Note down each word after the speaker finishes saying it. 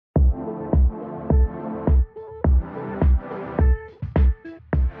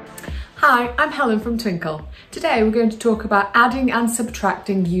Hi, I'm Helen from Twinkl. Today we're going to talk about adding and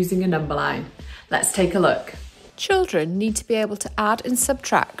subtracting using a number line. Let's take a look. Children need to be able to add and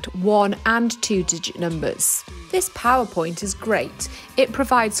subtract 1 and 2-digit numbers. This PowerPoint is great. It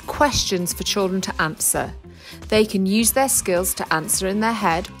provides questions for children to answer. They can use their skills to answer in their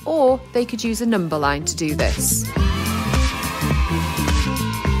head, or they could use a number line to do this.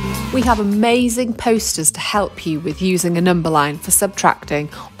 We have amazing posters to help you with using a number line for subtracting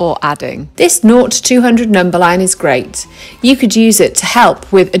or adding. This 0 to 200 number line is great. You could use it to help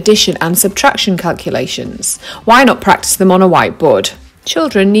with addition and subtraction calculations. Why not practice them on a whiteboard?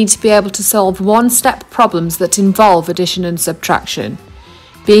 Children need to be able to solve one-step problems that involve addition and subtraction.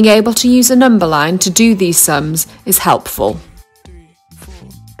 Being able to use a number line to do these sums is helpful.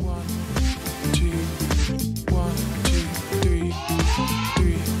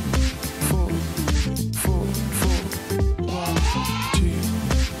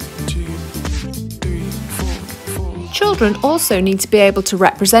 Children also need to be able to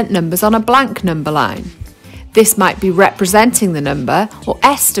represent numbers on a blank number line. This might be representing the number or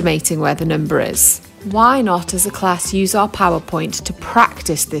estimating where the number is. Why not as a class use our PowerPoint to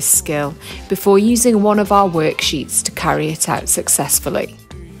practice this skill before using one of our worksheets to carry it out successfully?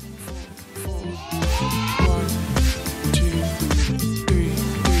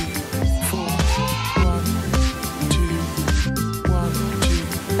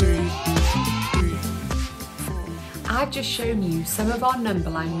 I've just shown you some of our number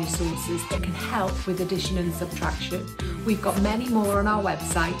line resources that can help with addition and subtraction. We've got many more on our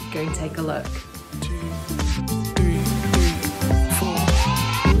website. Go and take a look.